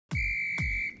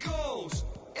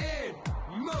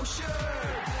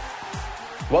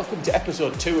Welcome to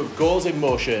episode 2 of Goals in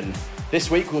Motion.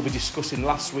 This week we'll be discussing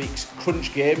last week's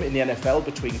crunch game in the NFL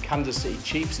between Kansas City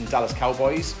Chiefs and Dallas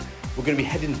Cowboys. We're going to be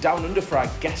heading down under for our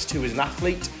guest who is an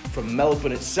athlete from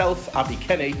Melbourne itself, Abi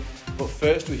Kenny. But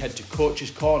first we head to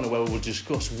Coach's Corner where we will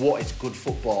discuss what is good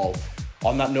football.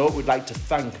 On that note, we'd like to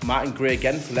thank Martin Gray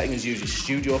again for letting us use his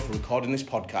studio for recording this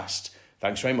podcast.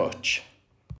 Thanks very much.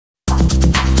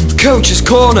 Coach's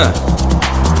Corner.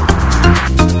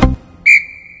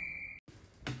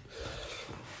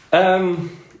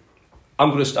 I'm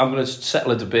gonna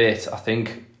settle a debate, I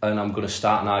think, and I'm gonna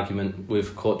start an argument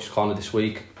with Coach's Corner this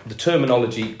week. The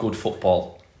terminology "good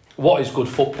football." What is good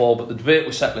football? But the debate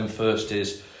we're settling first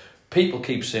is people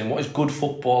keep saying, "What is good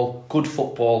football? Good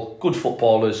football. Good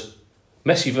footballers."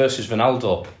 Messi versus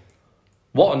Ronaldo.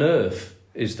 What on earth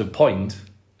is the point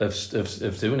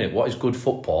of doing it? What is good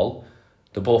football?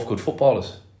 They're both good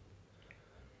footballers.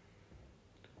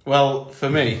 Well, for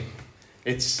me,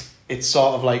 it's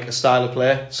sort of like a style of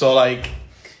play. So like,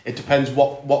 it depends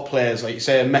what players. Like you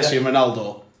say, Messi and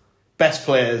Ronaldo, best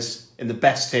players in the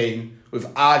best team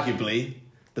with arguably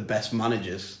the best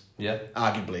managers. Yeah.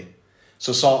 Arguably.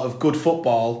 So sort of good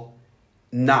football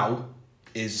now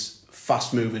is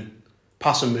fast moving,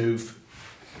 pass and move,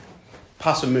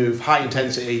 high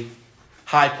intensity,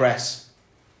 high press,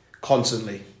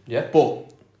 constantly. Yeah.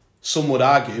 But some would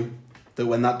argue that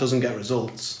when that doesn't get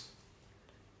results,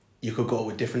 you could go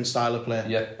with different style of play.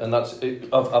 Yeah, and that's it.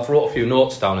 I've wrote a few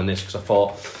notes down in this because I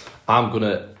thought I'm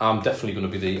definitely gonna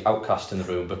be the outcast in the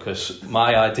room, because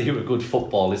my idea of good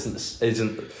football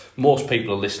isn't. Most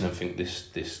people are listening and think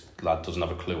this lad doesn't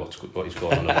have a clue what he's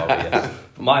going on about here.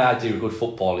 But my idea of good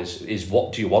football is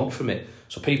what do you want from it?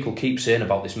 So people keep saying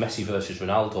about this Messi versus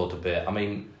Ronaldo debate. I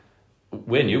mean,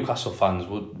 we're Newcastle fans.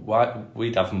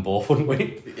 We'd have them both, wouldn't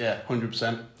we? Yeah,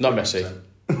 100%. Not Messi.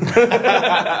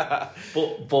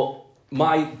 but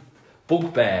my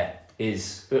bugbear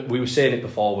is, we were saying it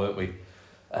before, weren't we?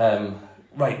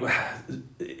 Right,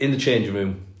 in the changing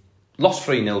room, lost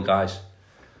 3-0, guys,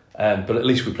 but at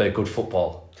least we played good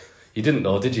football. You didn't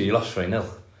know, did you? You lost 3-0.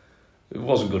 It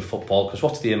wasn't good football, because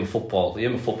what's the aim of football? The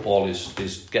aim of football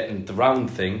is getting the round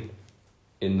thing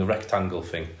in the rectangle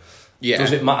thing. Yeah.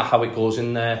 Does it matter how it goes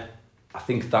in there? I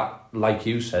think that, like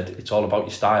you said, it's all about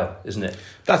your style, isn't it?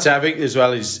 That's it. I think as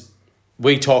well is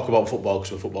we talk about football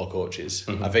because we're football coaches.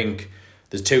 Mm-hmm. I think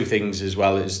there's two things as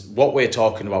well, is what we're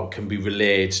talking about can be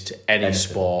relayed to any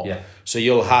sport. Yeah. So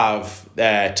you'll have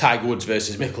Tiger Woods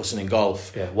versus Mickelson in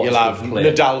golf. Yeah, you'll have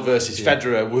Nadal versus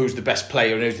Federer, who's the best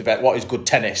player and who's the best. What is good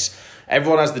tennis?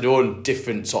 Everyone has their own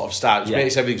different sort of styles. It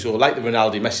makes everything so, like the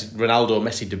Ronaldo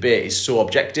Messi debate is so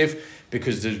objective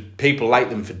because there's people like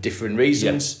them for different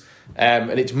reasons. Yeah.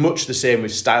 And it's much the same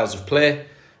with styles of play.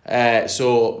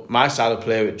 So my style of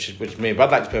play, which me and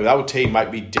Brad like to play with our team,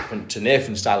 might be different to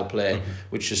Nathan's style of play,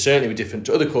 which is certainly be different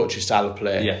to other coaches' style of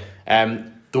play. Yeah.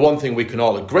 The one thing we can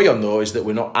all agree on, though, is that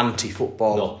we're not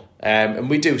anti-football. No. And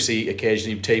we do see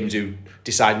occasionally teams who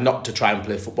decide not to try and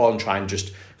play football and try and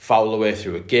just foul their way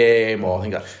through a game, or I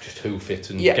think that just hoof it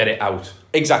and get it out.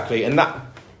 Exactly, and that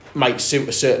might suit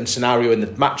a certain scenario in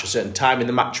the match, a certain time in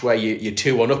the match where you're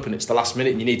 2-1 up and it's the last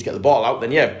minute and you need to get the ball out.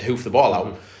 Then hoof the ball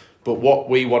out. But what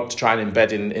we want to try and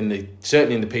embed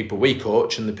certainly in the people we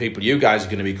coach and the people you guys are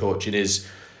going to be coaching is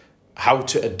how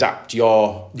to adapt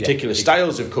your particular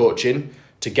styles of coaching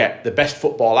to get the best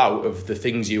football out of the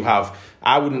things you have.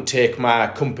 I wouldn't take my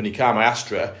company car, my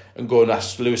Astra, and go and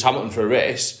ask Lewis Hamilton for a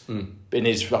race in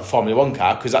his Formula 1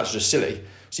 car, because that's just silly.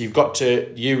 So you've got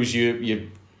to use your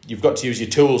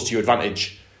tools to your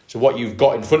advantage. So what you've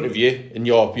got in front of you and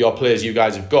your players you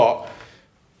guys have got,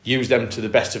 use them to the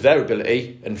best of their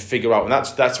ability and figure out. And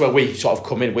that's where we sort of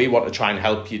come in. We want to try and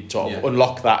help you sort of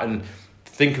unlock that and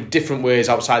think of different ways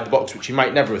outside the box which you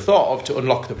might never have thought of to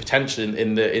unlock the potential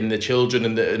in the children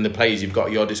and the players you've got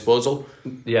at your disposal.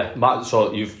 Yeah, Matt,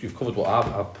 so you've covered what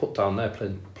I've put down there,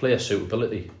 player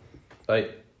suitability.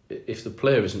 Like, if the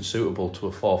player isn't suitable to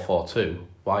a 4-4-2,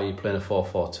 why are you playing a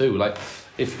 4-4-2? Like,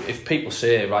 if people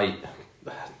say, right,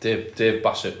 Dave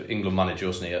Bassett, England manager,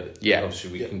 isn't he? Yeah.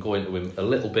 Obviously, we can go into him a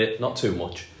little bit, not too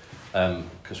much,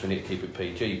 because we need to keep it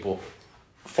PG, but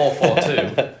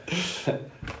 4-4-2,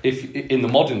 if in the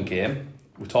modern game,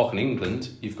 we're talking England,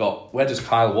 you've got, where does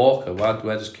Kyle Walker,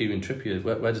 where does Kieran Trippier,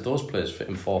 where do those players fit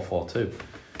in 4-4-2?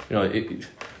 You know,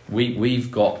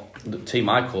 we've got, the team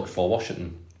I coach for,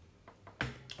 Washington,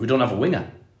 we don't have a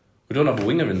winger. We don't have a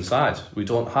winger inside. We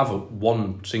don't have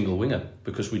one single winger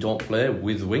because we don't play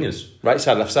with wingers. Right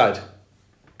side, left side?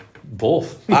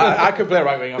 Both. I can play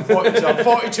right wing. I'm 42. I'm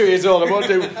 42 years old. I won't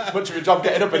do much of a job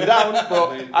getting up and down,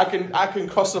 but I can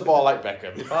cross the ball like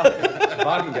Beckham. If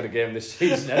I can get a game this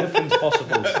season, anything's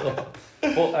possible. So.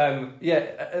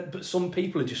 But but some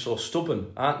people are just so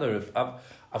stubborn, aren't there?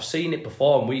 I've seen it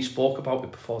before, and we spoke about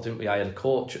it before, didn't we? I had a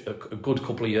coach a good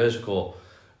couple of years ago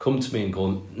come to me and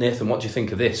go, Nathan, what do you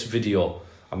think of this video?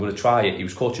 I'm going to try it. He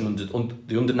was coaching the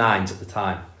under 9s at the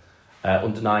time,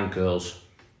 under 9 girls.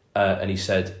 And he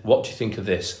said, what do you think of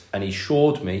this? And he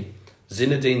showed me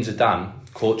Zinedine Zidane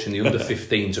coaching the under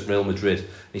 15s at Real Madrid. And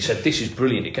he said, this is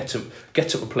brilliant. It gets them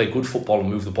to play good football and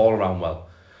move the ball around well.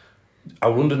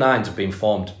 Our under 9s have been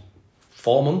formed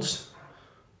 4 months.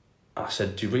 I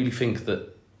said, do you really think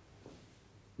that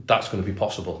that's going to be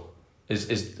possible? Are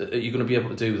you going to be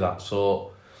able to do that?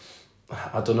 So,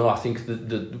 I don't know. I think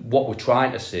that what we're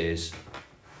trying to say is,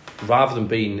 rather than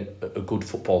being a good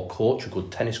football coach, a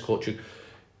good tennis coach,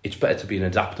 it's better to be an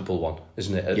adaptable one,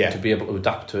 isn't it? Yeah. To be able to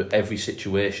adapt to every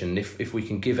situation. If we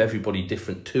can give everybody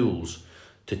different tools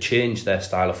to change their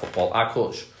style of football. I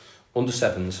coach under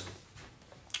 7s,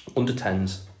 under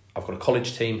 10s. I've got a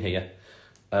college team here,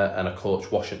 and I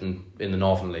coach Washington in the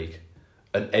Northern League.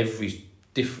 And every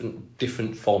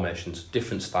different formations,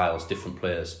 different styles, different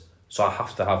players. So I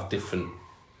have to have different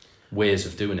ways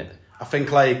of doing it. I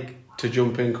think, like, to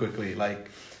jump in quickly, like,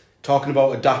 talking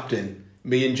about adapting,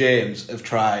 me and James have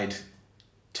tried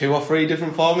 2 or 3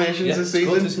 different formations this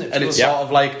season. Good, isn't it? And it's sort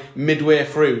of like midway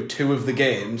through 2 of the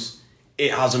games,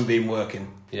 it hasn't been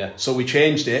working. Yeah. So we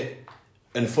changed it,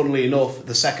 and funnily enough,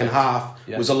 the second half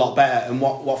was a lot better. And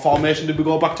what formation did we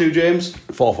go back to, James?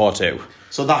 4-4-2.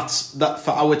 So that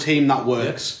for our team that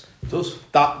works. Yeah, it does.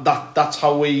 That's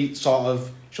how we sort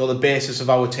of show the basis of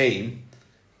our team.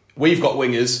 We've got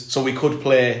wingers, so we could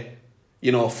play,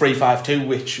 3-5-2,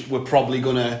 which we're probably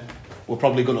gonna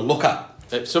look at.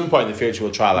 At some point in the future,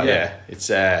 we'll try that. Yeah,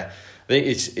 it's. I think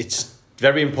it's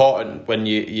very important when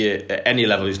you at any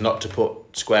level is not to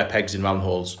put square pegs in round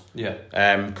holes. Yeah.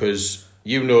 Because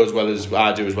you know as well as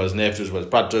I do, as well as Nave does, as well as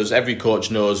Brad does. Every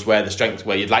coach knows where the strengths,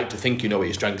 where you'd like to think you know what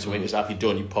your strengths and weaknesses are. If you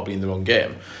don't, you're probably in the wrong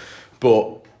game.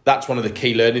 But that's one of the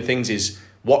key learning things is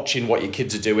watching what your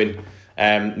kids are doing.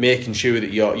 Making sure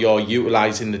that you're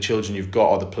utilising the children you've got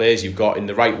or the players you've got in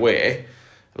the right way.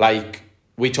 Like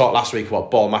we talked last week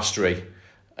about ball mastery,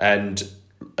 and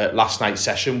at last night's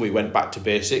session we went back to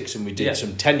basics and we did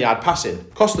some 10-yard passing,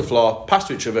 across the floor, pass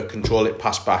to each other, control it,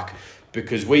 pass back,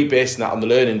 because we based that on the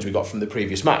learnings we got from the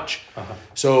previous match.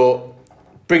 So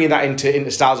bringing that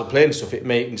into styles of playing stuff, it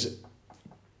means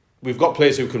we've got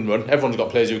players who can run. Everyone's got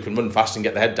players who can run fast and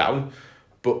get their head down,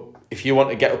 but if you want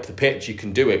to get up the pitch, you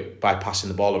can do it by passing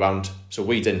the ball around. So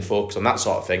we didn't focus on that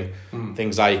sort of thing.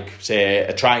 Things like, say,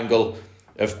 a triangle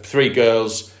of 3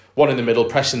 girls, one in the middle,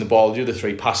 pressing the ball, the other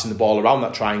 3 passing the ball around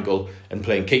that triangle and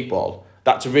playing keep ball.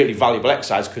 That's a really valuable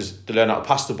exercise because they learn how to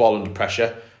pass the ball under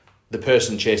pressure. The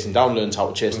person chasing down learns how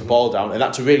to chase the ball down. And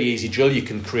that's a really easy drill you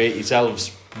can create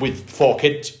yourselves with 4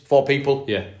 people.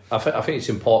 Yeah, I think it's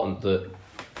important that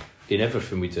in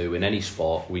everything we do, in any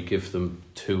sport, we give them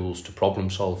tools to problem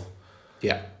solve.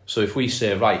 Yeah. So if we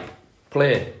say, right,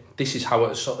 play, this is how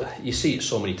you see it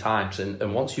so many times,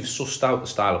 and once you've sussed out the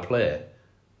style of play,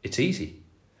 it's easy.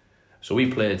 So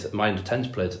we played, my under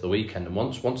 10s played at the weekend, and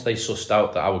once they sussed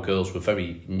out that our girls were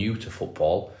very new to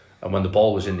football, and when the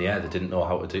ball was in the air, they didn't know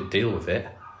how to deal with it,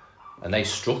 and they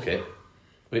struck it,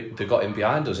 they got in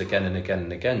behind us again and again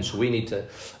and again. So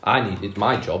it's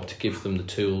my job to give them the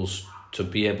tools to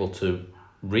be able to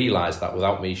realise that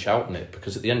without me shouting it,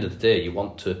 because at the end of the day, you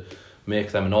want to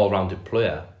make them an all-rounded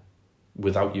player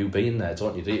without you being there,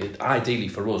 don't you? Ideally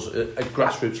for us, at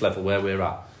grassroots level where we're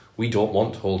at, we don't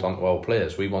want to hold on to our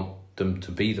players. We want them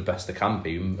to be the best they can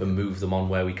be and move them on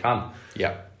where we can.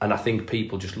 Yeah. And I think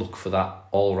people just look for that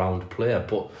all-round player.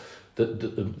 But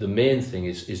the main thing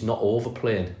is not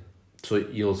overplaying. So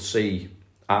you'll see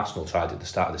Arsenal tried it at the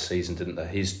start of the season, didn't they?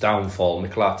 His downfall,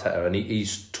 Mikel Arteta, and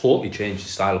he's totally changed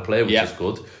his style of play, which is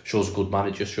good. Shows a good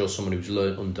manager, shows someone who's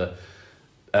learnt under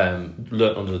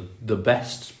the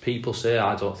best, people say.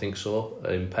 I don't think so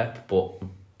in Pep, but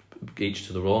each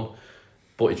to their own.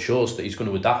 But it shows that he's going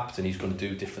to adapt and he's going to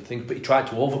do different things. But he tried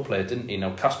to overplay, didn't he?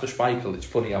 Now, Kasper Schmeichel, it's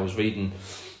funny, I was reading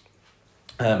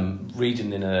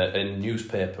in a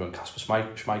newspaper, and Kasper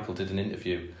Schmeichel did an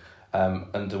interview,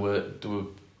 and they were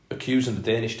accusing the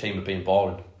Danish team of being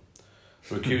boring.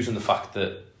 They were accusing the fact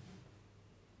that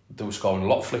they were scoring a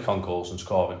lot of flick-on goals and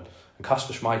scoring. And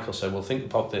Kasper Schmeichel said, well, think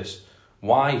about this.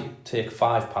 Why take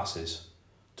 5 passes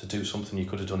to do something you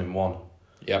could have done in 1?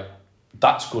 Yep.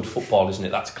 that's good football, isn't it?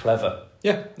 That's clever.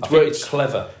 Yeah, I think it's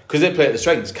clever. Because they play at the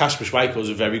strengths. Kasper Schmeichel's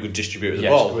a very good distributor of the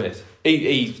ball. Great.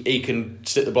 He can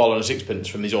stick the ball on a sixpence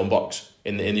from his own box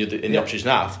in the opposition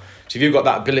half. So if you've got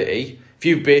that ability, if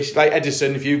you've basically, like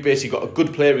Edison, if you've basically got a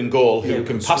good player in goal who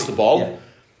can pass the ball,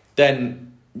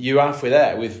 then you're halfway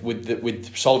there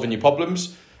with solving your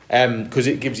problems. Because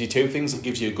it gives you two things. It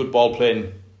gives you a good ball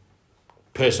playing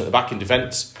person at the back in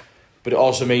defence, but it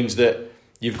also means that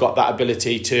you've got that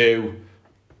ability to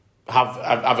have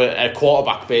a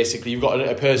quarterback. Basically, you've got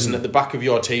a person at the back of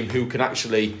your team who can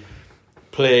actually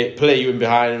play you in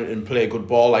behind and play a good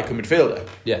ball like a midfielder.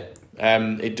 Yeah.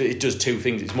 It does two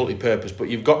things. It's multi-purpose, but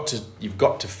you've got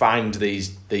to find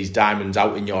these diamonds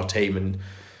out in your team, and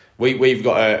we've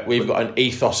got an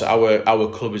ethos at our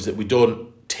club is that we don't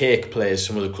take players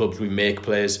from other clubs, we make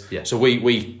players. Yeah. So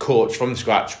we coach from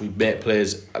scratch, we make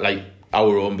players like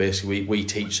our own. Basically, we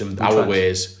teach them our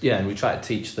ways. And we try to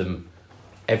teach them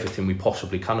everything we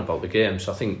possibly can about the game.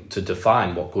 So I think to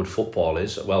define what good football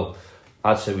is, well,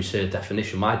 I'd say we say a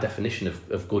definition. My definition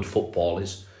of good football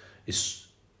is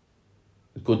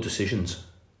good decisions.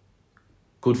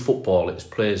 Good football is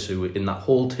players who in that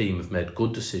whole team have made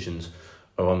good decisions,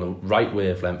 are on the right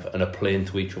wavelength and are playing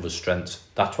to each other's strengths.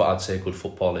 That's what I'd say good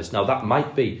football is. Now that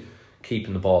might be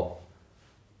keeping the ball.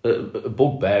 A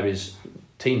bugbear is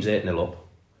teams 8-0 up.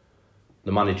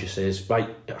 The manager says, right,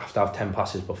 you have to have 10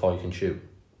 passes before you can shoot.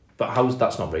 But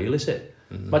that's not real, is it?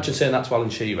 Mm-hmm. Imagine saying that to Alan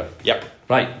Shearer. Yep.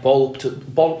 Right, ball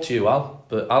up to you, Al.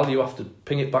 But Al, you have to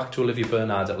ping it back to Olivier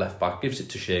Bernard at left back. Gives it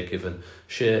to Shea Given.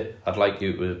 Shea, I'd like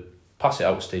you to pass it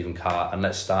out to Stephen Carr and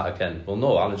let's start again. Well,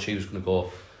 no, Alan Shearer's going to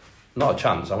go, not a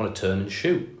chance, I want to turn and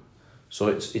shoot. So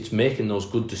it's making those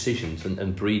good decisions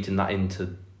and breeding that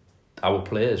into our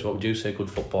players. What would you say good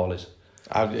football is?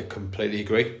 I completely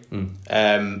agree.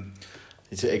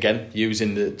 It's again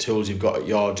using the tools you've got at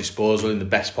your disposal in the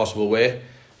best possible way,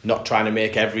 not trying to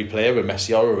make every player a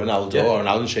Messi or a Ronaldo or an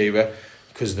Alan Shearer,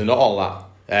 because they're not all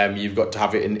that. You've got to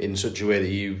have it in such a way that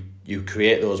you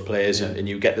create those players and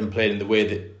you get them playing in the way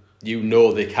that you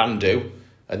know they can do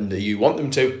and that you want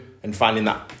them to, and finding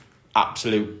that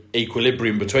absolute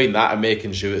equilibrium between that and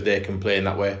making sure that they can play in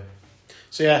that way.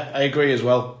 So yeah, I agree as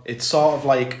well. It's sort of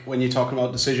like when you're talking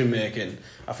about decision making,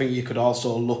 I think you could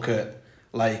also look at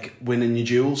like winning your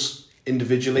duels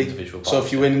individually. So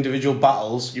if you win individual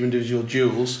battles, your individual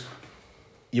duels,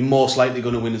 you're most likely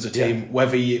going to win as a team.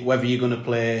 Whether you're going to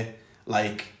play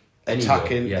like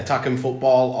attacking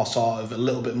football or sort of a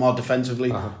little bit more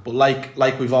defensively. But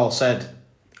like we've all said,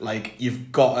 like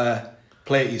you've got to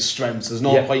play to your strengths. There's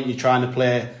no point in you trying to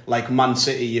play like Man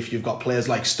City if you've got players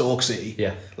like Stoke City.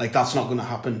 Yeah. Like that's not going to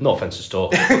happen. No offence to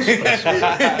Stoke.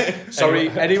 Sorry,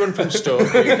 anyone from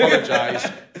Stoke, we apologise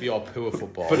for your poor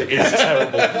football. But it is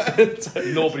terrible.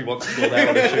 Nobody wants to go there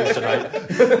on a Tuesday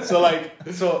night.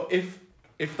 So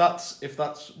if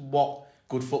that's what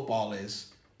good football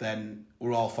is, then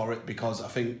we're all for it, because I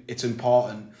think it's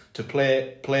important to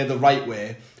play the right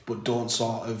way, but don't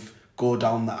sort of go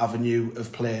down the avenue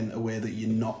of playing a way that you're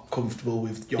not comfortable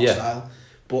with your style.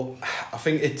 But I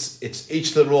think it's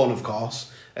each their own, of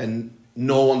course, and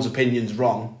no one's opinion's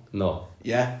wrong. No.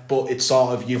 Yeah, but it's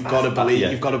sort of you've got to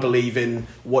believe in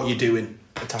what you're doing,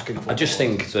 attacking football. I just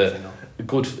think that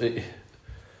good.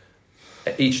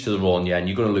 Each to their own, and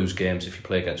you're going to lose games if you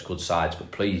play against good sides.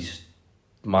 But please,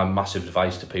 my massive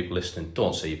advice to people listening: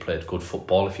 don't say you played good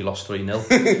football if you lost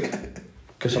 3-0.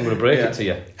 Because I'm going to break it to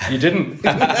you. You didn't.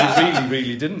 You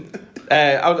really didn't.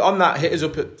 On that, hit us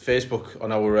up at Facebook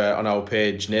on our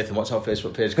page. Nathan, what's our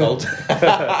Facebook page called?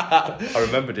 I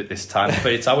remembered it this time,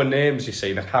 but it's our names, you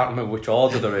see, and I can't remember which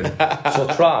order they're in. So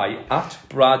try at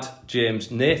Brad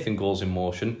James Nathan Goals in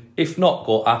Motion. If not,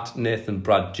 go at Nathan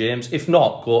Brad James. If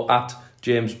not, go at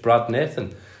James Brad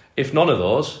Nathan. If none of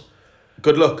those,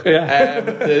 good luck.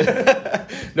 Yeah.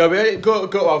 No, but go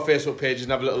to our Facebook page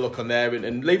and have a little look on there,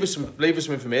 and leave us some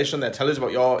information on there. Tell us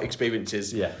about your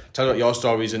experiences. Yeah. Tell us about your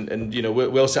stories, and you know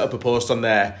we'll set up a post on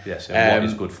there. Yes. And what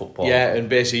is good football? Yeah, and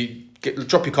basically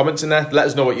drop your comments in there. Let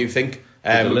us know what you think.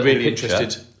 We're really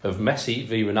interested. Of Messi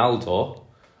v Ronaldo,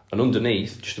 and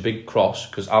underneath just a big cross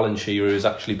because Alan Shearer is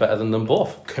actually better than them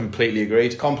both. Completely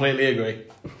agreed. Completely agree.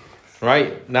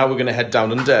 Right, now we're going to head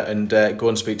down under and go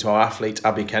and speak to our athlete,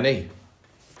 Abi Kenny.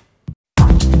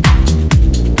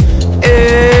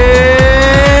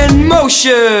 In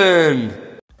motion!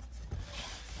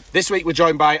 This week we're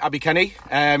joined by Abi Kenny.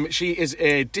 She is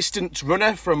a distance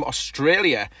runner from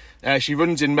Australia. She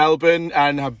runs in Melbourne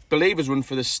and I believe has run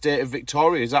for the state of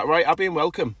Victoria. Is that right, Abi? And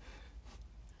welcome.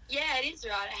 Yeah, it is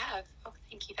right. I have. Oh,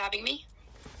 thank you for having me.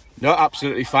 No,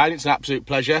 absolutely fine. It's an absolute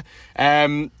pleasure.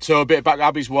 So a bit back,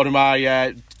 Abby's one of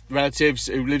my relatives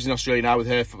who lives in Australia now with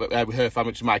her family,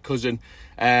 which is my cousin.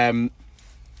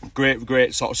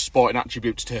 Great sort of sporting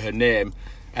attributes to her name.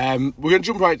 We're going to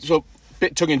jump right, so a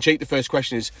bit tongue-in-cheek, the first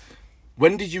question is,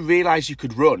 when did you realise you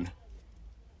could run?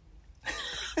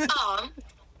 Bit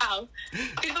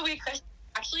of a weird question.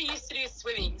 I actually used to do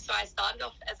swimming, so I started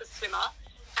off as a swimmer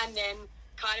and then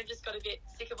kind of just got a bit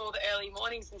sick of all the early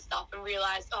mornings and stuff and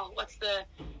realised, what's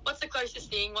the closest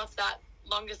thing, what's that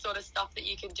longest sort of stuff that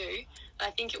you can do. And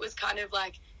I think it was kind of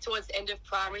like towards the end of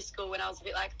primary school when I was a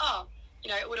bit like, I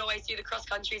would always do the cross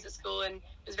countries at school and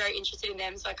was very interested in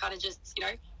them, so I kind of just,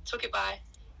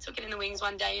 took it in the wings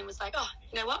one day and was like,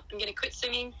 you know what, I'm going to quit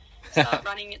swimming, start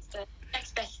running, it's the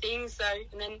next best thing, so,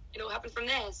 and then it all happened from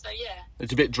there, so yeah.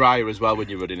 It's a bit drier as well when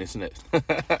you're running, isn't it?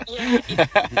 Yeah.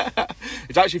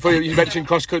 It's actually funny you mentioned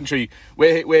cross country.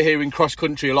 We're hearing cross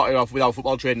country a lot with our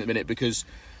football training at the minute because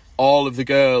all of the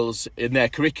girls in their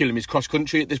curriculum is cross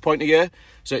country at this point of year.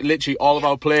 So literally all of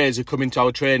our players are coming to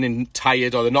our training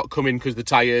tired, or they're not coming because they're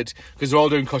tired because they're all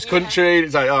doing cross country.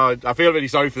 It's like, I feel really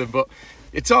sorry for them, but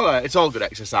it's all good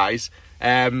exercise.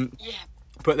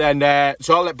 But then,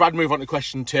 so I'll let Brad move on to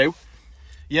question 2.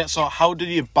 Yeah, so how do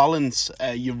you balance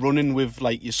your running with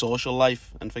like your social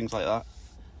life and things like that?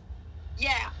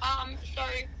 Yeah, so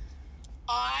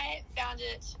I found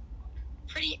it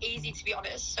pretty easy, to be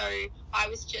honest. So I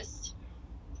was just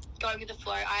going with the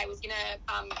flow. I was in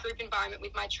a group environment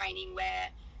with my training where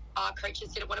our coaches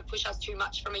didn't want to push us too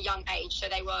much from a young age. So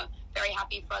they were very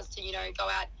happy for us to, go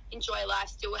out, enjoy life,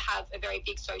 still have a very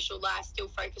big social life, still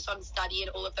focus on study and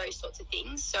all of those sorts of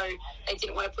things. So they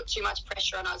didn't want to put too much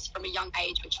pressure on us from a young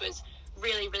age, which was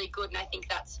really, really good. And I think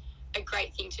that's a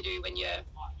great thing to do when you're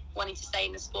wanting to stay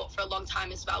in the sport for a long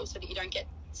time as well, so that you don't get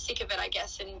sick of it, I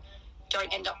guess, and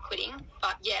don't end up quitting.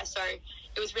 But yeah, so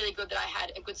it was really good that I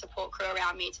had a good support crew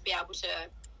around me to be able to,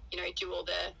 do all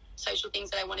the social things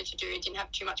that I wanted to do and didn't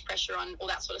have too much pressure on all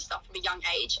that sort of stuff from a young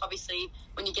age. Obviously,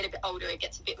 when you get a bit older, it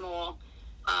gets a bit more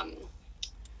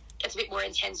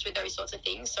intense with those sorts of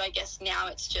things. So I guess now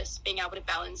it's just being able to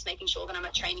balance, making sure that I'm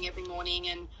at training every morning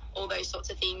and all those sorts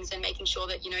of things, and making sure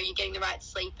that, you're getting the right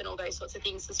sleep and all those sorts of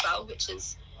things as well, which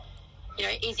is,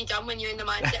 easy done when you're in the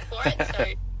mindset for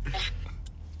it. So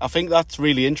I think that's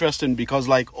really interesting because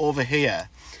like over here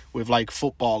with like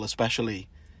football especially,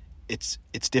 it's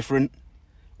different,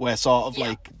 where sort of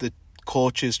like the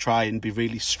coaches try and be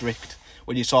really strict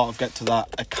when you sort of get to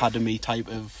that academy type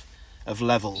of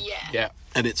level. Yeah.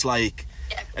 And it's like,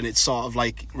 and it's sort of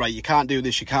like, right, you can't do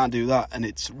this, you can't do that, and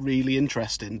it's really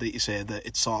interesting that you say that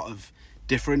it's sort of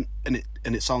different, and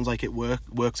it sounds like it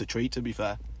works a treat, to be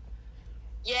fair.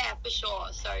 Yeah, for sure.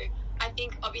 So I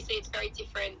think obviously it's very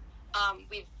different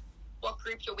with what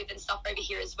group you're with and stuff over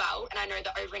here as well. And I know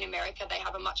that over in America they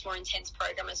have a much more intense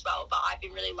program as well. But I've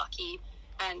been really lucky,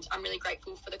 and I'm really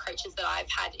grateful for the coaches that I've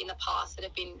had in the past that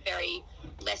have been very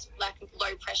less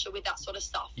low pressure with that sort of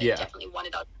stuff. And definitely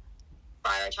wanted to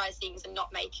prioritize things and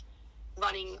not make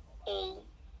running all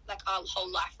like our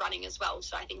whole life running as well.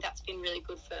 So I think that's been really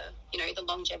good for the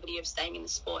longevity of staying in the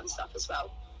sport and stuff as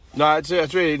well. No, it's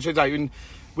really interesting. Like,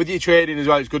 with your training as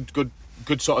well, it's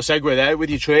good sort of segue there.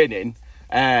 With your training,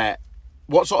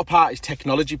 what sort of part is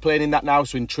technology playing in that now?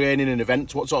 So in training and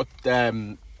events, what sort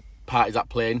of part is that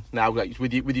playing now? Like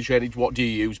with your training, what do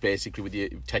you use basically with your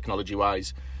technology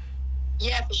wise?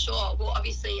 Yeah, for sure. Well,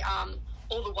 obviously,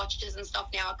 all the watches and stuff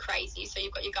now are crazy. So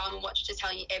you've got your Garmin watch just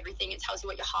telling you everything. It tells you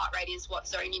what your heart rate is, what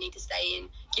zone you need to stay in.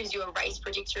 Gives you a race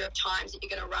predictor of times that you're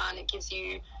going to run. It gives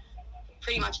you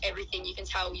pretty much everything. You can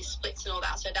tell your splits and all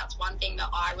that. So that's one thing that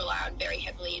I rely on very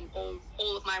heavily in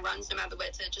all of my runs, no matter whether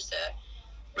it's just a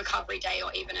recovery day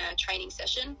or even a training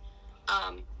session.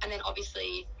 And then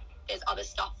obviously there's other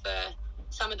stuff for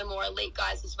some of the more elite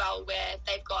guys as well, where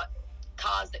they've got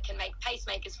cars that can make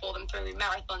pacemakers for them through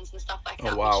marathons and stuff like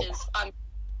that. Oh, wow. Which is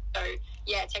so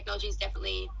yeah, technology is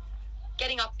definitely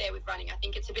getting up there with running. I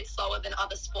think it's a bit slower than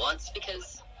other sports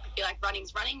because I feel like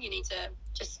running's running. You need to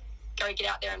just go get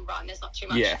out there and run. There's not too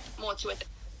much more to it.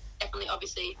 Definitely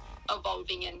obviously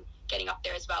evolving and getting up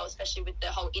there as well, especially with the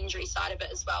whole injury side of it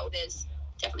as well. There's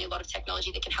definitely a lot of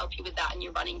technology that can help you with that and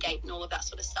your running gait and all of that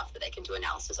sort of stuff that they can do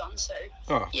analysis on. So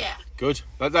yeah, good.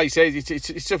 Like you say,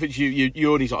 it's stuff that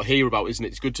you only sort of hear about, isn't it?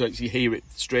 It's good to actually hear it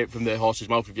straight from the horse's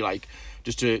mouth, if you like,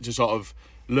 just to sort of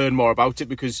learn more about it,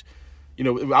 because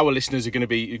our listeners are going to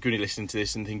be listening to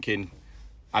this and thinking,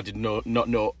 I did not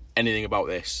know anything about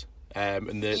this,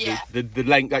 and the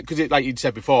length, because it, like you'd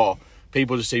said before,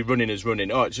 people just see running as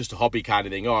running. Oh, it's just a hobby kind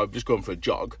of thing. Oh, I'm just going for a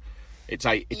jog. It's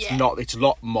like not. It's a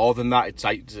lot more than that.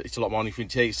 It's a lot more. If you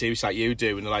take it serious like you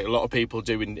do, and like a lot of people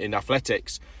do in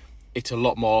athletics, it's a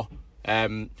lot more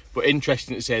But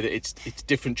interesting to say that it's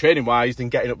different training wise than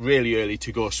getting up really early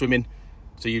to go swimming.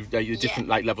 So you've different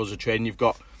like levels of training you've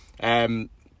got.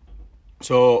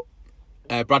 So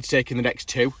Brad's taking the next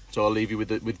two, so I'll leave you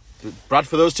with Brad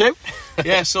for those two.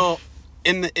 Yeah. So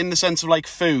in the sense of like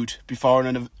food before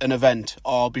an event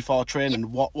or before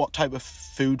training, what type of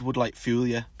food would like fuel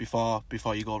you before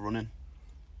you go running?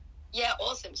 Yeah,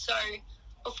 awesome. So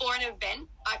before an event,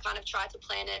 I kind of try to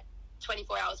plan it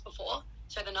 24 hours before.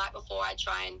 So the night before, I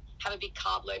try and have a big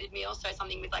carb-loaded meal, so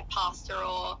something with like pasta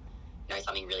or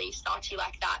something really starchy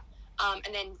like that.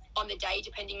 And then on the day,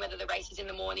 depending whether the race is in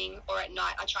the morning or at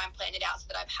night, I try and plan it out so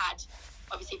that I've had,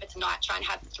 obviously if it's a night, try and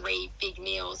have 3 big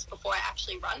meals before I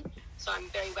actually run. So I'm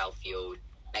very well fueled,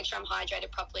 make sure I'm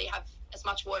hydrated properly, have as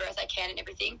much water as I can and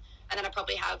everything. And then I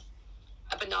probably have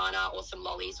a banana or some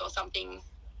lollies or something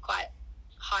quite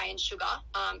high in sugar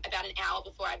about an hour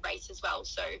before I'd race as well.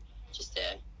 So just to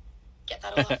get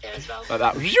that all up there as well. Like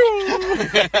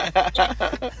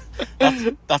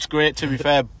that. That's great, to be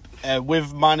fair.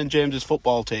 With mine and James's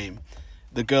football team,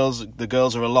 the girls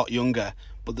are a lot younger,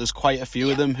 but there's quite a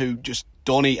few of them who just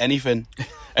don't eat anything,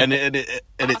 and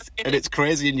it's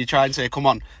crazy. And you try and say, "Come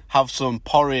on, have some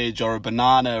porridge or a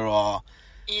banana or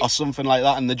something like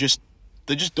that," and they just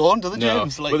don't, do they,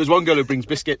 James? But there's one girl who brings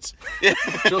biscuits.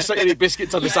 She'll sit and eat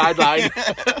biscuits on the sideline,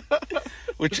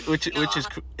 which is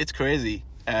it's crazy.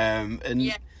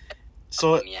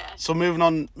 So moving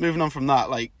on from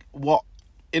that, like what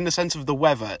in the sense of the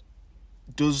weather.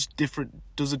 Does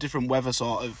a different weather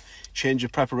sort of change your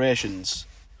preparations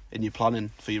in your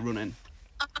planning for your running?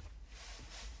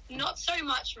 Not so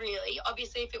much, really.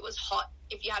 Obviously, if it was hot,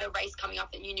 if you had a race coming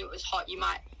up and you knew it was hot, you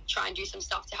might try and do some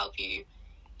stuff to help you,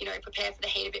 prepare for the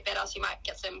heat a bit better. So you might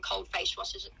get some cold face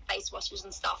washes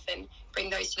and stuff and bring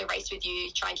those to the race with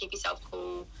you. Try and keep yourself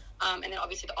cool. And then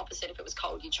obviously the opposite, if it was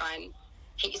cold, you try and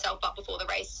heat yourself up before the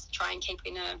race. Try and keep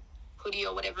in a hoodie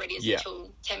or whatever it is until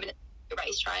 10 minutes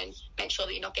race. Try and make sure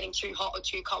that you're not getting too hot or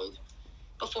too cold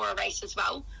before a race as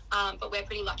well. But we're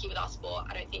pretty lucky with our sport.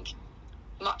 I don't think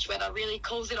much weather really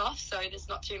cools it off, so there's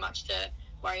not too much to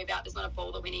worry about. There's not a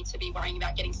ball that we need to be worrying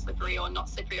about getting slippery or not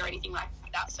slippery or anything like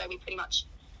that. So we pretty much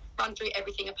run through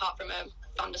everything apart from a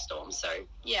thunderstorm. So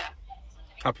yeah.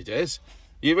 Happy days.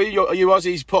 You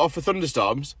Aussies put off for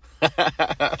thunderstorms?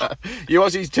 You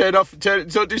Aussies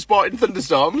don't do sport in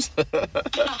thunderstorms?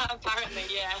 Apparently,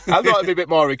 yeah. I thought it'd be a bit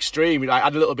more extreme. Like,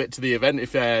 add a little bit to the event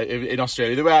if in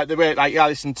Australia. The way like I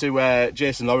listen to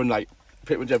Jason Lauren like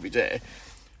pretty much every day,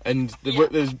 and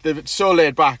they're so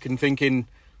laid back and thinking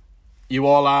you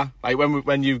all are. Like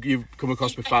when you've come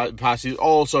across with passes,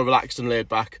 all so relaxed and laid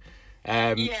back.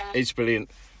 It's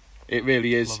brilliant. It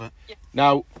really is. Love it. Yeah.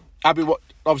 Now, Abby,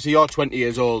 obviously you're 20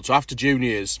 years old, so after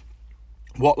juniors,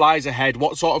 what lies ahead?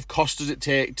 What sort of cost does it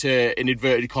take to, in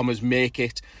inverted commas, make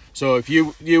it? So if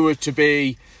you were to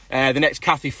be the next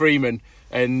Kathy Freeman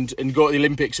and go to the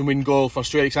Olympics and win gold for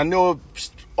Australia, because I know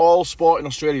all sport in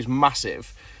Australia is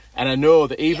massive, and I know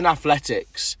that even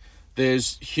athletics,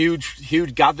 there's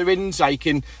huge gatherings like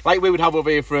we would have over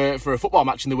here for a football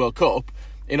match in the World Cup.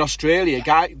 In Australia,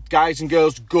 guys and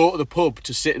girls go to the pub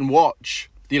to sit and watch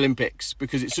the Olympics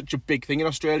because it's such a big thing in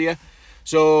Australia.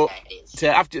 So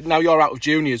after now you're out of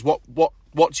juniors,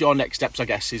 what's your next steps? I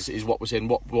guess is what we're saying.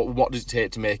 What does it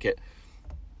take to make it?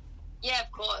 Yeah,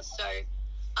 of course. So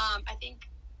I think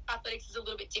athletics is a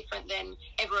little bit different than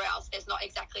everywhere else. There's not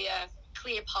exactly a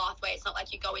clear pathway. It's not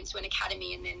like you go into an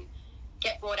academy and then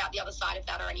get brought out the other side of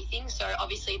that or anything. So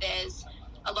obviously there's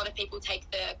a lot of people take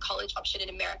the college option in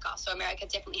America. So America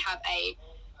definitely have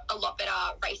a lot better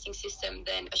racing system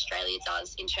than Australia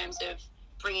does in terms of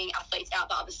bringing athletes out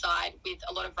the other side with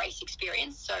a lot of race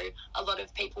experience. So a lot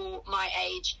of people my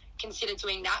age consider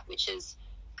doing that, which is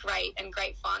great and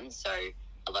great fun. So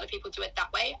a lot of people do it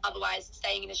that way. Otherwise,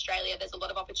 staying in Australia, there's a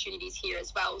lot of opportunities here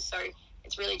as well. So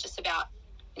it's really just about,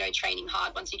 training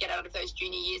hard. Once you get out of those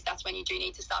junior years, that's when you do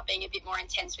need to start being a bit more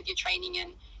intense with your training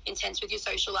and intense with your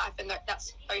social life and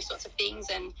that's those sorts of things,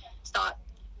 and start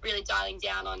really dialing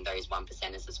down on those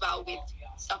 1%ers as well with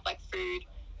stuff like food,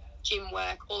 gym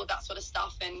work, all of that sort of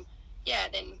stuff, and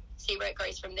then see where it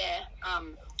goes from there,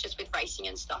 just with racing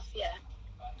and stuff.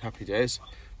 Happy days.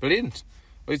 Brilliant.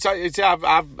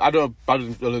 I know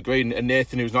Brad will agree, and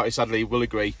Nathan, who's not here sadly, will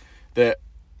agree that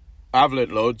I've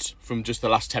learnt loads from just the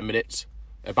last 10 minutes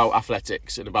about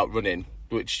athletics and about running,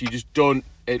 which you just don't,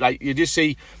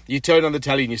 you turn on the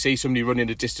telly and you see somebody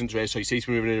running a distance race, or you see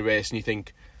somebody running a race and you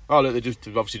think, oh look,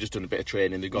 they've obviously just done a bit of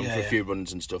training, they've gone for a few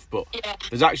runs and stuff, but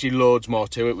there's actually loads more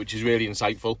to it, which is really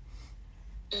insightful.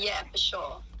 Yeah, for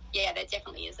sure. Yeah, there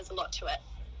definitely is. There's a lot to it.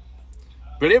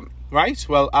 Brilliant. Right,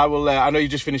 well, I will. I know you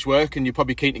just finished work and you're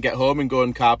probably keen to get home and go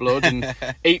and carb load and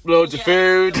eat loads of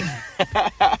food.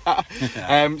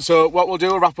 So what we'll do,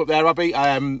 we'll wrap up there, Abby.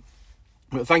 Thank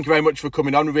you very much for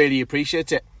coming on. Really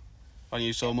appreciate it. Thank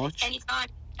you so much. Anytime.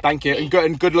 Thank you,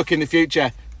 and good luck in the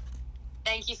future.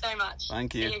 Thank you so much.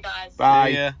 Thank you. See you guys. Bye.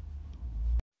 Yeah.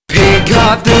 Pick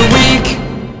of the week.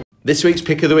 This week's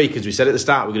pick of the week, as we said at the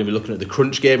start, we're going to be looking at the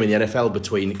crunch game in the NFL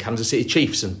between Kansas City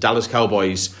Chiefs and Dallas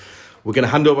Cowboys. We're going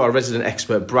to hand over our resident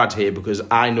expert Brad here because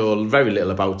I know very little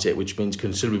about it, which means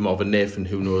considerably more than Nathan,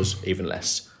 who knows even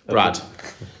less. Brad.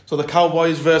 So the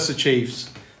Cowboys versus Chiefs.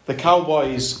 The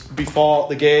Cowboys before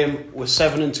the game were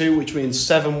 7-2, which means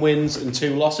 7 wins and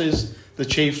 2 losses. The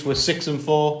Chiefs were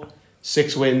 6-4,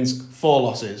 6 wins, 4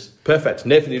 losses. Perfect.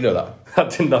 Nathan, do you know that? I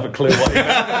didn't have a clue what he meant.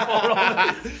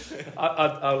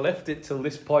 I left it till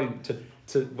this point to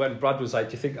when Brad was like,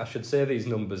 "Do you think I should say these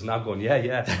numbers?" And I'm going,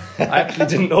 "Yeah." I actually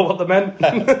didn't know what they meant.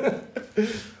 I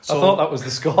thought that was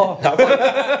the score. I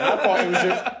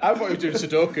thought he was doing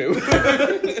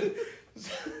Sudoku.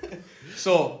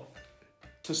 So,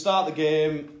 to start the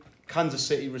game, Kansas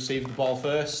City received the ball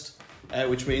first,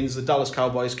 which means the Dallas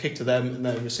Cowboys kicked to them and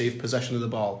then received possession of the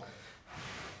ball.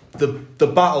 The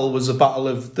battle was a battle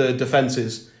of the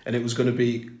defences, and it was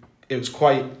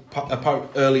quite apparent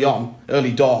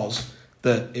early doors,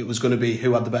 that it was going to be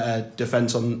who had the better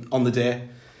defence on the day.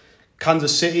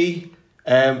 Kansas City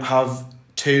have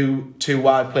two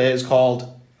wide players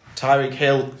called Tyreek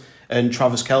Hill and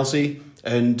Travis Kelce,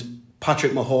 and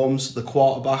Patrick Mahomes, the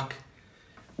quarterback,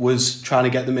 was trying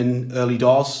to get them in early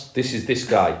doors. This is this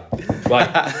guy. Right,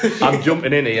 I'm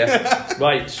jumping in here.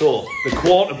 Right, so, the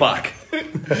quarterback.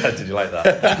 Did you like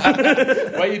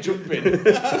that? Why are you jumping?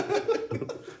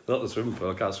 Not the swimming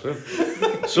pool, I can't swim.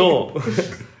 So,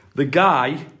 the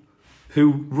guy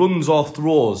who runs or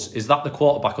throws, is that the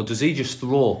quarterback or does he just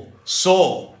throw?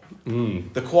 So,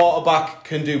 the quarterback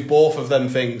can do both of them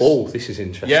things. Oh, this is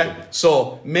interesting. Yeah,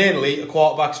 so mainly a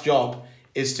quarterback's job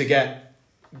is to get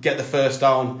the first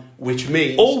down, which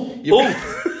means...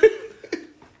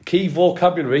 Key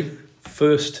vocabulary,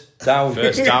 first down.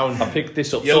 First down. I picked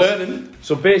this up. You're learning.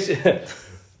 So basically,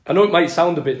 I know it might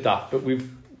sound a bit daft, but we're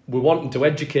wanting to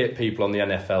educate people on the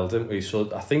NFL, didn't we? So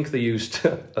I think I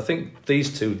think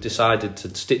these two decided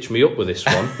to stitch me up with this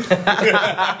one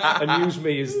and use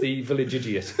me as the village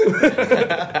idiot.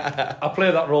 I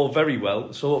play that role very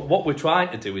well. So what we're trying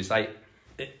to do is like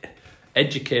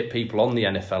educate people on the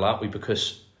NFL, aren't we?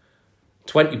 Because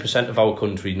 20% of our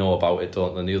country know about it,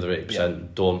 don't they? And the other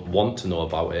 80% don't want to know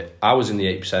about it. I was in the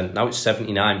 8%, now it's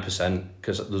 79%,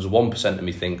 because there's 1% of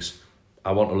me thinks,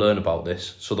 I want to learn about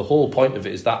this. So the whole point of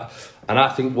it is that, and I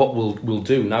think what we'll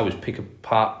do now is pick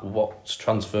apart what's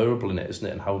transferable in it, isn't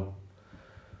it, and how...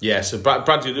 Yeah, so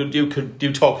Brad, you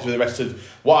talk us through the rest of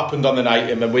what happened on the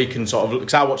night, and then we can sort of...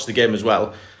 Because I watched the game as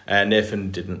well, Nathan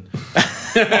didn't.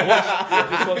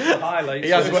 This one's the highlights.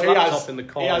 He has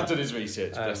done his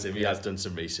research, bless him. He has done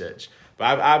some research.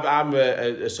 But I'm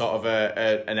a sort of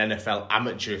an NFL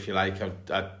amateur, if you like.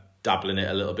 I dabble in it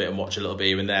a little bit and watch a little bit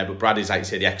here and there. But Brad is, like you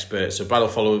say, the expert. So Brad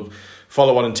will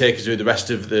follow on and take us through the rest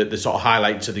of the sort of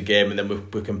highlights of the game, and then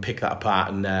we can pick that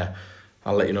apart, and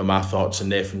I'll let you know my thoughts, and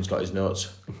Nathan's got his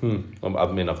notes. I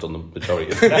mean, I've done the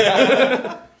majority of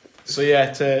it. So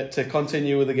yeah, to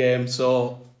continue with the game,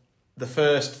 so the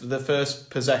first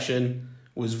possession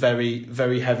was very,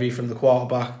 very heavy from the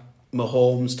quarterback,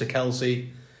 Mahomes to Kelce.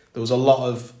 There was a lot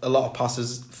of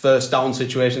passes, first down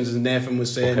situations, as Nathan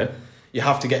was saying. Okay. You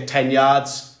have to get 10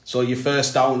 yards, so your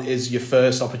first down is your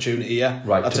first opportunity, yeah?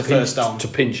 Right, that's first down. To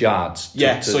pinch yards.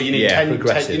 So you need 10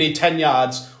 you need 10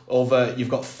 yards over, you've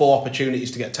got 4 opportunities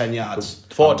to get 10 yards.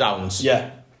 4 downs.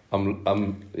 Yeah.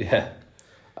 And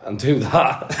do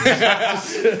that.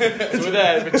 So we're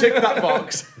there, we tick that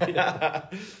box.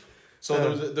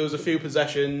 So there was a few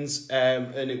possessions,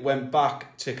 and it went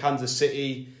back to Kansas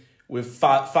City with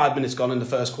 5 minutes gone in the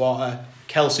first quarter.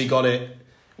 Kelce got it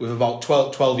with about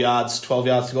 12 yards to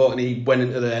go, and he went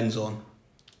into the end zone.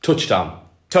 Touchdown.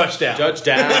 But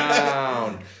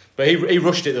he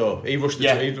rushed it though. He rushed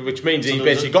which means he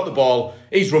basically got the ball.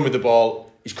 He's run with the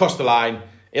ball. He's crossed the line.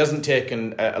 He hasn't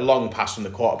taken a long pass from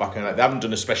the quarterback, and they haven't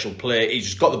done a special play. He's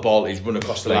just got the ball. He's run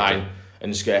across the line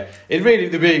and scared. The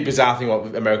really bizarre thing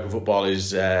about American football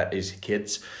is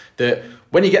kids, that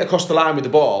when you get across the line with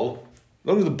the ball, as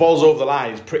long as the ball's over the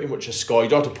line, it's pretty much a score. You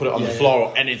don't have to put it on the floor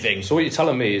or anything. So what you're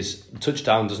telling me is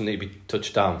touchdown doesn't need to be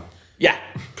touchdown. Yeah,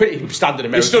 pretty standard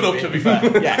American. He stood up, to be fair.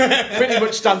 Yeah, pretty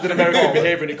much standard American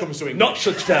behaviour when it comes to English. Not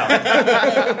touchdown.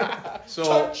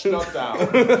 Touch, not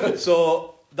down.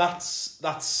 So that's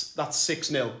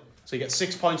 6-0. So you get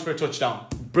 6 points for a touchdown.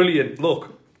 Brilliant.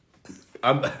 Look,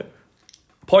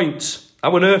 Points.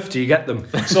 How on earth do you get them?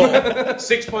 So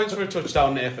 6 points for a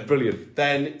touchdown, Nathan. Brilliant.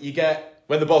 Then you get...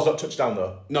 When the ball's not touchdown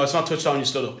though. No, it's not touchdown, you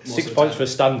stood up. 6 points for a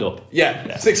stand-up.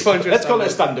 Yeah, 6 points for a Let's call it a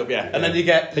stand-up. stand-up, yeah. And then you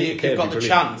get... Peter You've Kirby, got the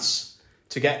brilliant. chance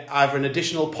to get either an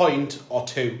additional point or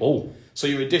 2. Oh. So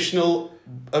your additional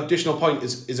point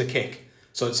is a kick.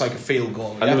 So it's like a field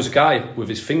goal. And there was a guy with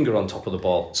his finger on top of the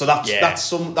ball. So that's Yeah.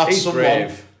 someone. He's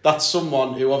brave. That's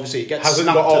someone who obviously gets Hasn't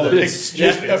snapped got all to the them. picks.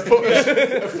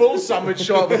 A full sandwich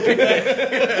short of a pick.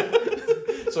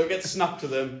 So it gets snapped to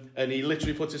them, and he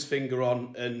literally puts his finger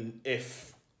on, and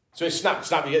if... So it's snap. Does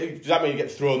that mean you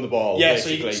get thrown the ball? Yeah,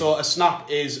 basically? so a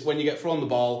snap is when you get thrown the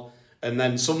ball, and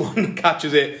then someone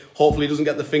catches it, hopefully doesn't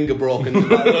get the finger broken,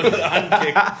 the hand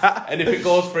kick, and if it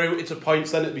goes through, it's a point,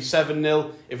 then it'd be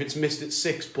 7-0. If it's missed, it's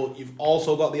 6, but you've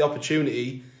also got the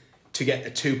opportunity to get a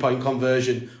 2-point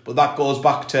conversion, but that goes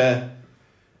back to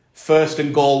first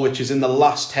and goal, which is in the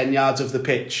last 10 yards of the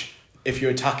pitch if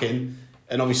you're attacking,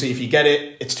 and obviously if you get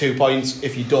it, it's 2 points.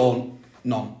 If you don't,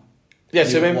 none. Yeah,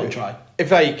 so You maybe one try.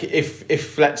 if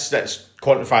let's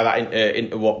quantify that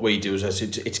into what we do, is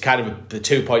it's kind of the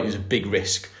 2 point is a big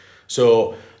risk.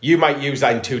 So you might use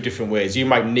that in 2 different ways. You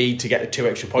might need to get the 2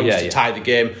 extra points to tie the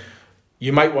game.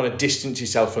 You might want to distance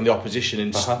yourself from the opposition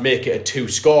and make it a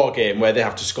 2-score game where they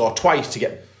have to score twice to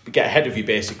get ahead of you,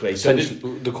 basically. So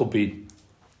there could be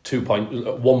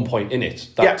 1 point in it.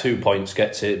 That 2 points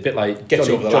gets it. A bit like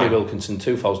Johnny Wilkinson,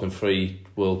 2003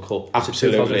 World Cup.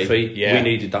 Absolutely. 2003. Yeah. We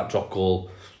needed that drop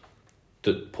goal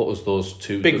that put us those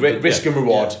 2... Big risk and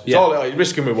reward. Yeah. It's all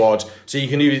risk and reward. So you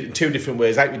can use it in 2 different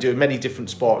ways. Like we do in many different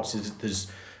sports,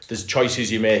 there's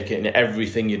choices you make in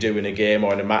everything you do in a game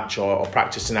or in a match or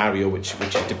practice scenario, which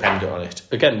is dependent on it.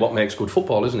 Again, what makes good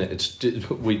football, isn't it?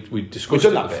 We discussed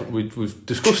We've done that bit. We've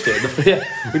discussed it.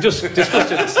 We just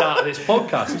discussed it at the start of this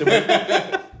podcast.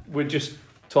 And we're just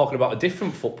talking about a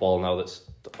different football now that's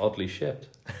oddly shaped.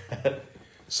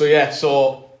 So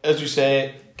as we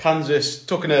say, Kansas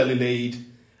took an early lead,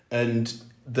 and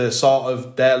the sort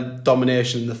of their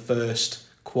domination in the first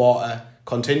quarter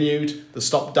continued. They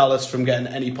stopped Dallas from getting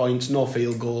any points, no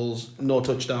field goals, no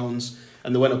touchdowns,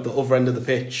 and they went up the other end of the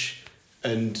pitch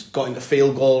and got into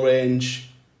field goal range.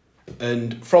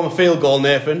 And from a field goal,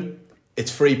 Nathan,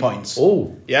 it's 3 points.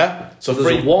 Oh, yeah. So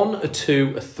there's a 1, a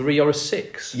 2, a 3, or a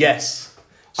 6. Yes.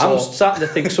 I'm starting to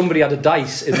think somebody had a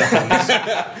dice in their hands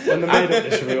when they made up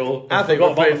this rule. I think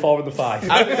about the 4 and the 5.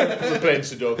 We're playing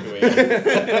Sudoku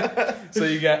here. So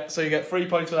you get 3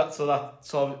 points for that.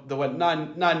 So they went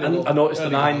 9-0. I noticed the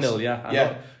 9-0.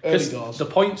 Yeah, early doors. The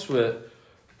points were.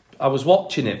 I was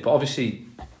watching it, but obviously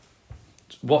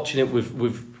watching it with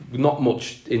not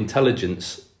much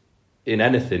intelligence in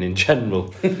anything in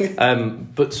general.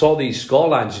 But saw these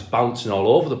scorelines just bouncing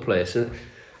all over the place. And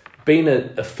being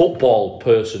a football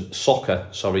person, soccer,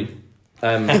 it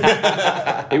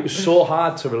was so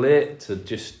hard to relate to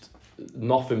just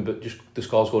nothing but just the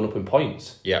scores going up in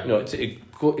points. Yeah, you know,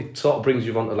 it sort of brings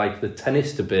you on to like the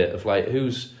tennis debate of like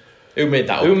who made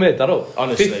that up?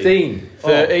 Honestly, 15,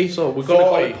 30. So we're going to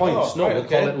call it 40. points. We'll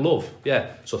call it love.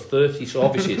 Yeah. So 30. So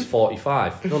obviously it's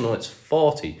 45. No, it's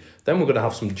 40. Then we're going to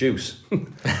have some juice. So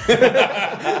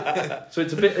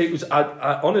it's a bit. It was.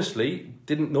 I honestly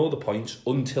didn't know the points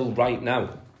until right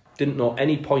now. Didn't know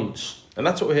any points. And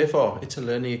that's what we're here for. It's a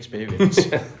learning experience.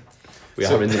 We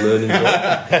are in the learning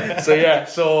zone.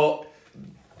 So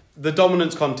the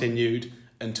dominance continued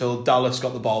until Dallas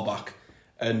got the ball back,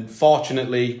 and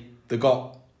fortunately they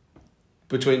got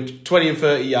between 20 and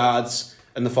 30 yards,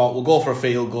 and they thought we'll go for a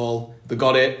field goal. They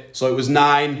got it, so it was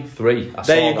 9-3.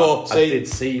 There you go. I did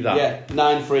see that. Yeah,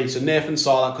 9-3. So Nathan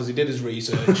saw that because he did his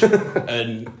research,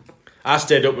 and I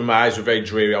stayed up when my eyes were very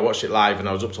dreary. I watched it live and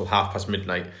I was up till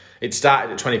midnight. It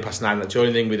started at 9:20. That's the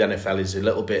only thing with NFL is a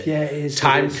little bit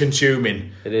time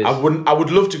consuming. It is. I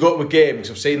would love to go to a game because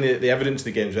I've seen the evidence of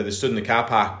the games where they stood in the car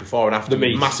park before and after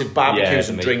with massive barbecues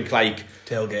and drink like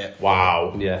tailgate.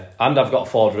 Wow. Yeah, and I've got a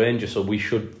Ford Ranger, so we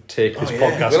should take this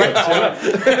podcast.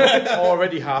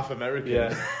 Already half American.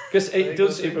 Yeah, because it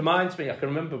does. It reminds me. I can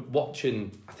remember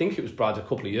watching. I think it was Brad a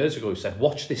couple of years ago who said,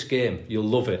 "Watch this game, you'll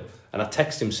love it." And I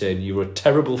texted him saying, "You were a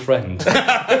terrible friend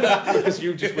because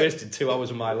you just wasted 2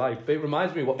 hours of my life." But it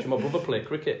reminds me of watching my brother play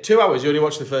cricket. 2 hours? You only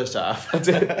watched the first half. I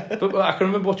did. But I can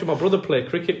remember watching my brother play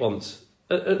cricket once.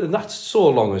 And that's so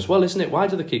long as well, isn't it? Why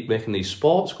do they keep making these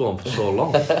sports go on for so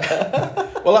long?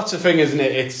 Well, that's the thing, isn't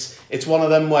it? It's one of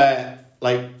them where,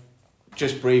 like,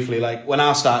 just briefly, like, when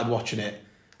I started watching it,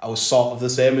 I was sort of the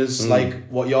same as, like,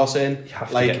 what you're saying. You have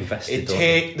to like, get invested,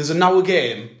 there's an hour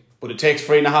game, but it takes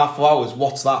 3.5 hours.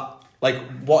 What's that? Like,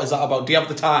 what is that about? Do you have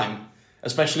the time?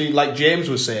 Especially, like James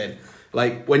was saying,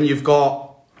 like, when you've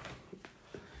got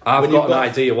I've when got you've an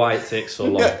idea why it takes so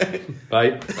long.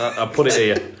 Right? I'll put it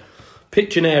here.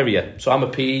 Pitch an area. So I'm a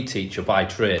PE teacher by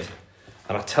trade.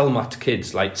 And I tell my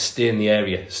kids, like, stay in the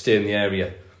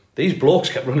area. These blokes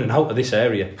kept running out of this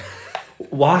area.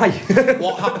 Why?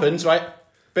 What happens, right?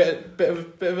 Bit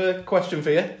of a question for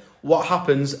you. What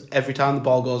happens every time the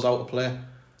ball goes out of play?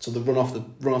 So they run off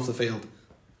the field.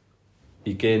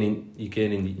 You're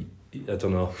gaining, I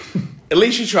don't know. At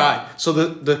least you try. So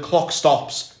the clock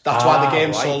stops. That's why the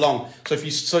game's so right. long.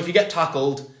 So if you get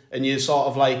tackled and you're sort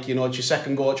of like, you know, it's your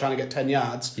second goal trying to get 10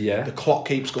 yards, the clock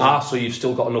keeps going. So you've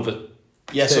still got another...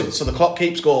 Yeah, so the clock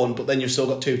keeps going, but then you've still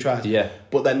got 2 tries. Yeah.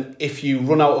 But then if you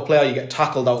run out of play or you get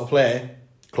tackled out of play,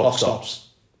 clock stops.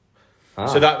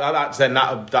 So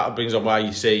that brings on why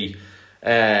you see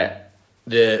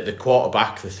the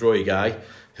quarterback, the throwy guy,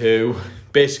 who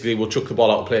basically will chuck the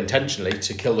ball out of play intentionally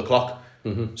to kill the clock.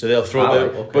 Mm-hmm. So they'll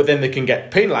throw but then they can get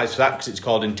penalised for that because it's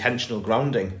called intentional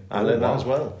grounding. I learned that as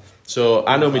well. So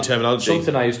I know my terminology.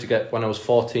 Something I used to get when I was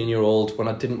 14-year-old when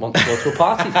I didn't want to go to a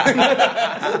party.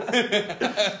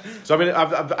 So I mean,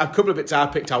 I've a couple of bits I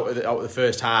picked out of the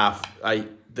first half. Like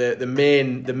the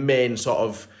main sort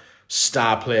of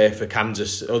star player for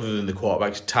Kansas, other than the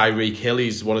quarterback, Tyreek Hill.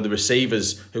 He's one of the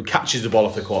receivers who catches the ball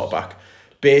off the quarterback.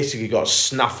 Basically got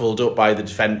snaffled up by the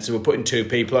defence. They were putting 2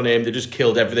 people on him. They just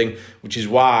killed everything, which is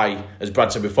why, as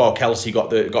Brad said before, Kelsey got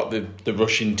the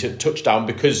rushing touchdown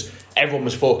because everyone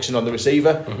was focusing on the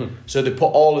receiver. Mm-hmm. So they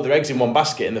put all of their eggs in one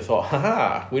basket and they thought,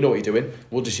 ha, we know what you're doing.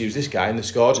 We'll just use this guy, and they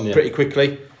scored pretty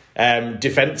quickly.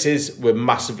 Defences were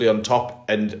massively on top,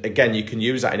 and again, you can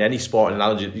use that in any sport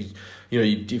analogy. You know,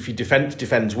 if you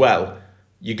defends well,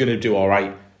 you're going to do all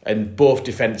right. And both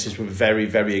defences were very,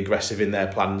 very aggressive in their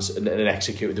plans and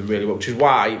executed them really well, which is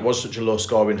why it was such a low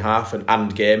scoring half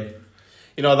and game.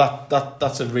 You know,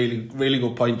 that's a really, really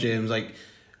good point, James. Like,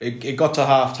 it got to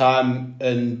half time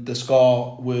and the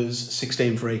score was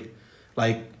 16-3.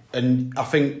 Like, and I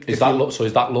think is that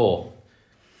low?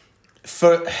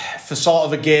 For sort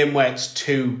of a game where it's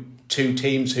two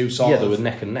teams who sort they were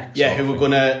neck and neck. Yeah, who were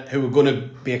gonna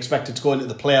be expected to go into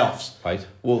the playoffs. Right.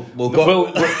 We'll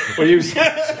go.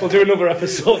 We'll do another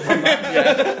episode on that.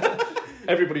 Yeah.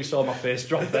 Everybody saw my face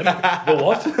drop then. The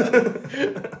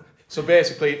what? So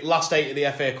basically, last 8 of the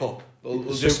FA Cup.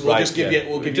 We'll just give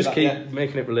you keep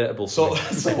making it relatable. So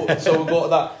we'll go to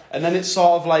that, and then it's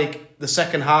sort of like the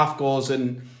second half goes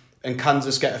and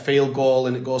Kansas get a field goal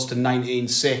and it goes to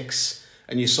 19-6,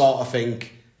 and you sort of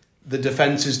think the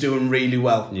defence is doing really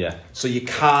well. Yeah. So you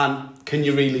can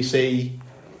you really see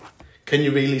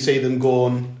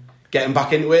them getting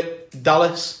back into it,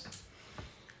 Dallas?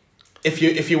 If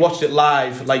you watched it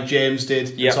live like James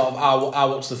did, sort of I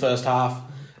watched the first half,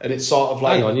 and it's sort of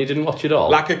like, hang on, you didn't watch it all?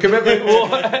 Like a commitment.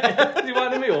 You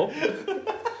winding me up?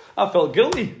 I felt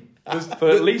guilty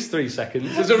for at least 3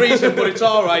 seconds. There's a reason, but it's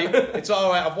all right. It's all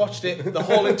right. I've watched it the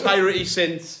whole entirety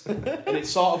since, and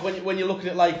it's sort of when you look at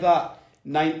it like that.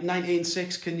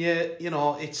 19-6, can you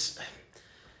know, it's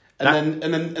and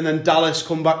then Dallas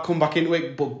come back into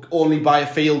it, but only by a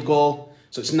field goal,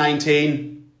 so it's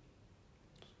 19-9.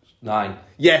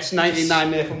 Yes, 19-9,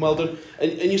 Nathan, well done.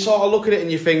 And you sort of look at it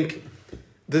and you think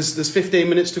there's 15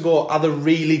 minutes to go. Are they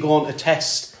really going to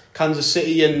test Kansas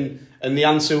City? And the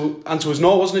answer was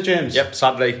no, wasn't it, James? Yep,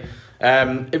 sadly.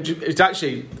 It's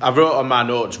actually, I wrote on my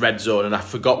notes red zone, and I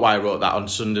forgot why I wrote that on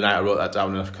Sunday night. I wrote that down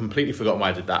and I've completely forgotten why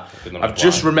I did that. I've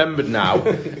just remembered now.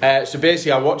 So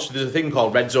basically there's a thing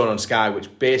called red zone on Sky, which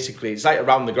basically it's like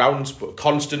around the grounds but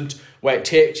constant, where it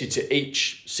takes you to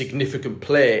each significant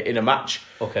play in a match.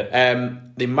 Okay.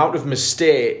 The amount of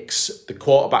mistakes the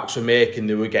quarterbacks were making,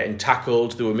 they were getting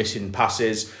tackled, they were missing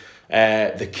passes.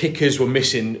 The kickers were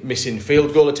missing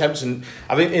field goal attempts, and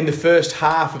I think in the first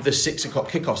half of the 6 o'clock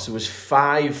kickoffs there was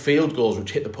 5 field goals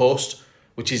which hit the post,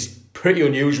 which is pretty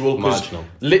unusual because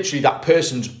literally that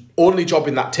person's only job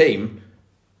in that team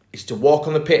is to walk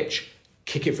on the pitch,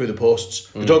 kick it through the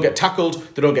posts. They don't get tackled,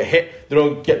 they don't get hit, they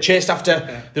don't get chased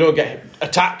after, they don't get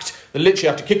attacked. They literally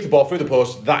have to kick the ball through the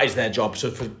post. That is their job. So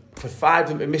for 5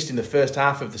 that were missed in the first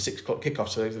half of the 6 o'clock kickoff,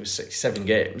 so there was 7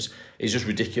 games, is just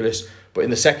ridiculous. But in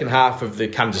the second half of the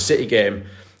Kansas City game,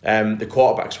 the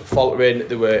quarterbacks were faltering.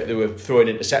 They were throwing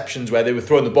interceptions where they were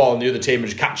throwing the ball and the other team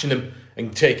was catching them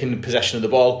and taking possession of the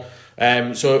ball.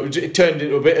 So it turned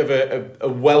into a bit of a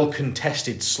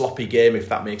well-contested, sloppy game, if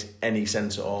that makes any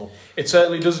sense at all. It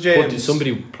certainly does, James. But did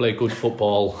somebody play good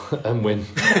football and win?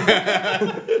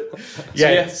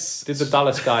 Yes. Did the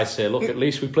Dallas guys say, look, at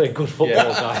least we played good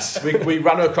football, guys? We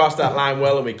ran across that line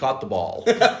well and we caught the ball.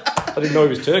 I didn't know he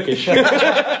was Turkish.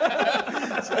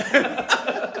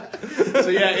 So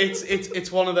yeah,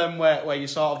 it's one of them where you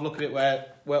sort of look at it where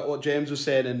what James was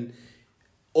saying, and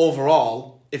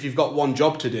overall, if you've got one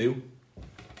job to do,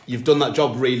 you've done that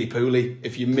job really poorly.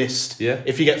 If you missed,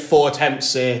 if you get 4 attempts,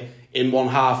 say, in one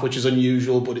half, which is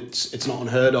unusual, but it's not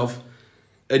unheard of,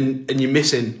 and you're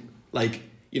missing, like,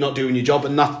 you're not doing your job,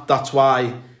 and that's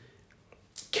why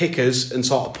kickers and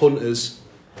sort of punters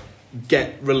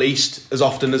get released as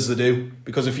often as they do,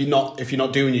 because if you're not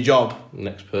doing your job,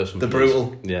 next person, they're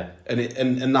brutal. Yeah,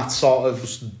 and that's sort of.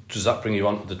 Does that bring you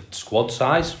on to the squad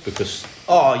size? Because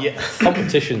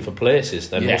competition for places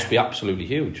then must be absolutely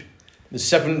huge. There's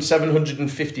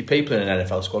 750 people in an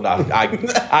NFL squad.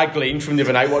 I gleaned from the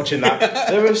other night watching that.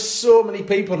 There were so many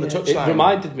people on the touchline. It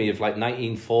reminded me of like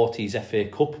 1940s FA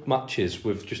Cup matches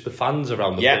with just the fans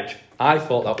around the pitch. I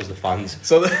thought that was the fans.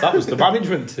 So that was the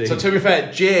management team. So to be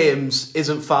fair, James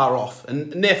isn't far off,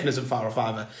 and Nathan isn't far off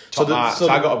either. So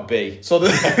I got a B. So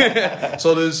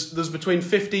there's between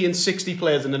 50 and 60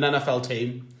 players in an NFL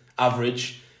team,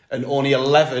 average, and only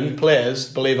 11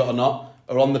 players, believe it or not,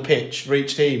 are on the pitch for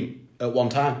each team at one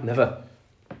time. Never.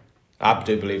 I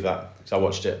do believe that, because I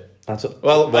watched it.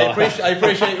 Well, I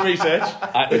appreciate your research.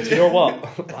 Do you know what?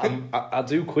 I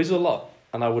do quiz a lot,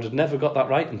 and I would have never got that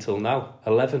right until now.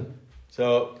 11.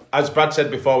 So, as Brad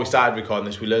said before we started recording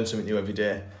this, we learn something new every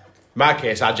day. In my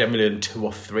case, I generally learn 2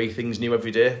 or 3 things new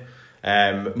every day.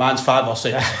 Mine's 5 or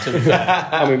 6, to be fair.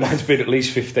 I mean, mine's been at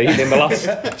least 15 in the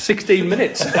last 16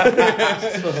 minutes.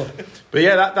 But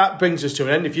yeah, that brings us to an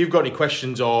end. If you've got any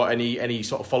questions or any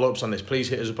sort of follow-ups on this, please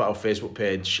hit us up at our Facebook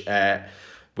page,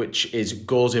 which is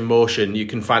Goals in Motion. You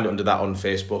can find it under that on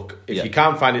Facebook. If you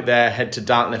can't find it there, head to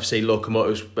Darton FC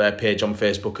Locomotives page on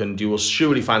Facebook, and you will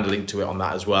surely find a link to it on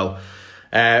that as well.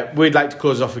 We'd like to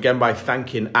close off again by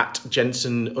thanking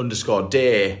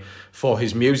 @Jensen_Day for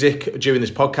his music during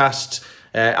this podcast.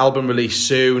 Album release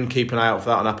soon. Keep an eye out for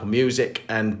that on Apple Music,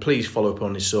 and please follow up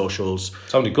on his socials.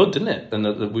 Sounded good, didn't it?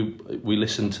 And we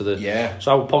listened to the. Yeah.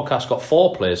 So our podcast got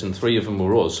 4 plays, and 3 of them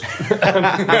were us.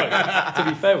 To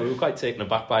be fair, we were quite taken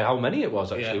aback by how many it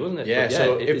was, actually, wasn't it? Yeah. But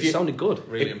so it sounded good.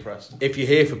 Really impressed. If you're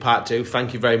here for part 2,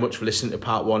 thank you very much for listening to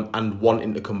part 1 and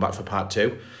wanting to come back for part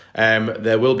 2.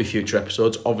 There will be future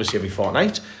episodes, obviously every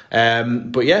fortnight.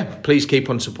 But yeah, please keep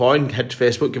on supporting. Head to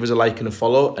Facebook, give us a like and a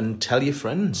follow, and tell your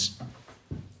friends.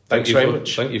 Thanks very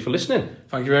much. Thank you for listening.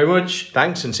 Thank you very much.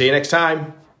 Thanks, and see you next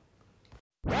time.